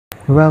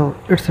Well,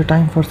 it's a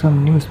time for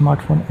some new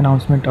smartphone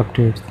announcement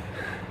updates.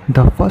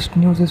 The first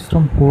news is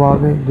from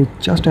Huawei, which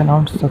just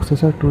announced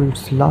successor to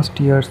its last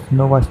year's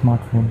Nova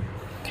smartphone.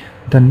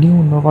 The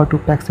new Nova 2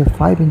 packs a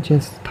 5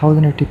 inches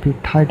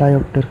 1080p high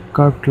diopter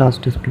curved glass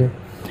display,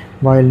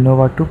 while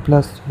Nova 2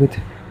 Plus with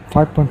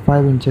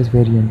 5.5 inches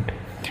variant.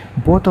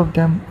 Both of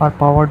them are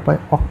powered by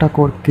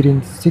Octa-core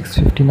Kirin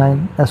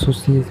 659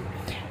 SoCs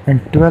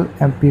and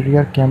 12MP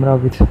rear camera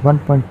with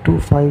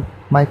 1.25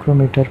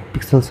 micrometer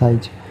pixel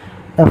size,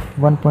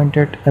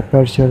 f1.8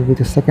 aperture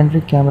with a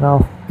secondary camera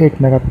of 8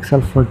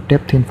 megapixel for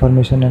depth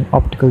information and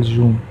optical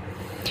zoom.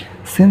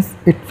 Since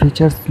it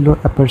features low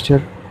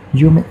aperture,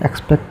 you may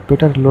expect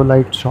better low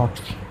light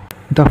shots.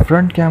 The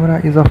front camera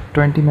is of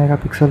 20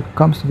 megapixel,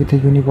 comes with a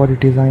unibody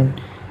design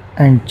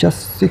and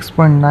just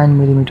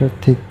 6.9mm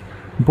thick.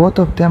 Both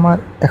of them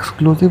are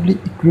exclusively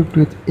equipped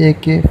with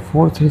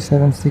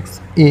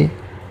AK4376A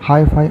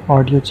Hi-Fi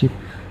audio chip,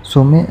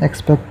 so may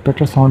expect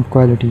better sound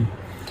quality.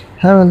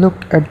 Have a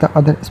look at the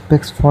other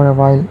specs for a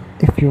while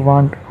if you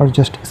want, or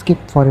just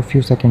skip for a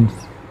few seconds.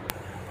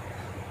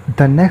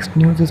 The next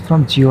news is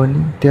from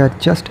Gionee. They have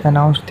just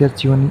announced their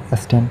Gionee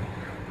S10.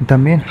 The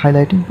main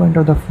highlighting point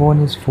of the phone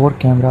is 4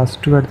 cameras,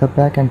 2 at the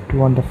back and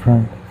 2 on the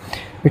front.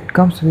 It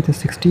comes with a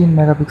 16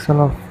 megapixel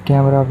of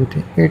camera with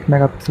a 8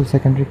 megapixel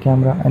secondary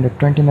camera and a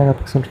 20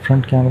 megapixel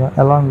front camera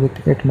along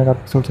with 8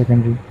 megapixel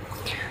secondary.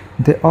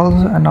 They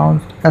also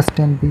announced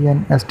S10B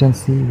and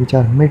S10C, which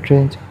are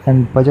mid-range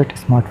and budget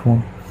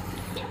smartphone.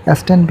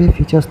 S10B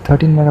features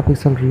 13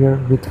 megapixel rear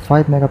with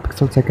 5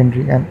 megapixel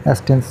secondary, and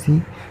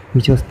S10C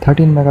features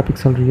 13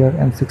 megapixel rear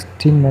and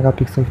 16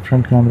 megapixel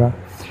front camera.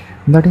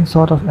 Nothing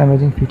sort of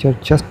amazing feature,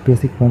 just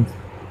basic ones.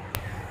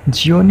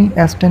 Gionee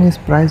S10 is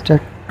priced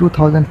at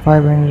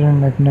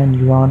 2,599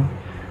 yuan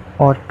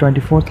or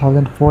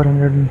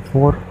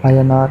 24,404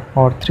 INR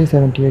or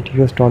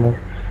 $378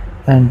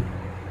 and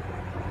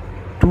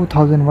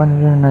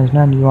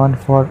 2,199 yuan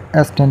for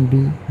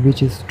S10B,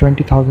 which is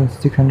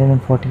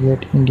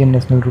 20,648 Indian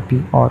National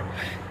Rupee or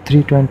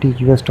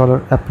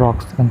 $320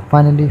 approx, and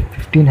finally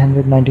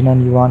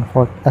 1,599 yuan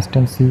for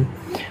S10C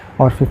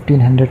or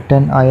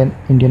 1,510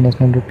 Indian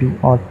National Rupee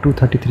or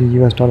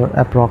 $233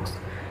 approx.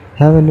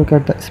 Have a look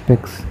at the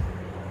specs.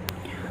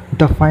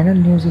 The final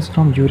news is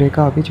from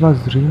Yureka, which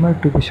was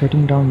rumored to be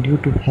shutting down due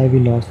to heavy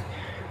loss.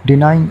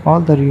 Denying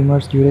all the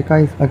rumors,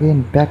 Yureka is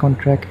again back on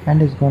track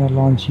and is gonna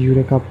launch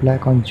Yureka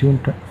Black on June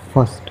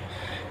 1st.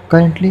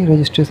 Currently,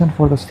 registration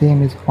for the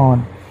same is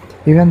on,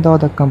 even though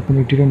the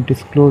company didn't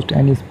disclose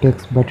any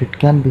specs, but it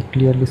can be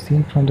clearly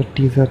seen from the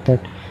teaser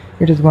that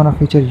it is gonna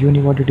feature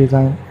unibody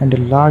design and a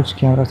large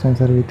camera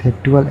sensor with a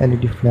dual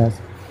LED flash.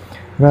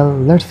 Well,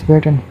 let's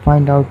wait and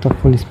find out the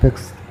full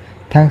specs.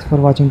 Thanks for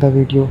watching the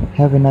video.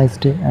 Have a nice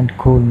day and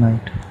cool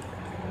night.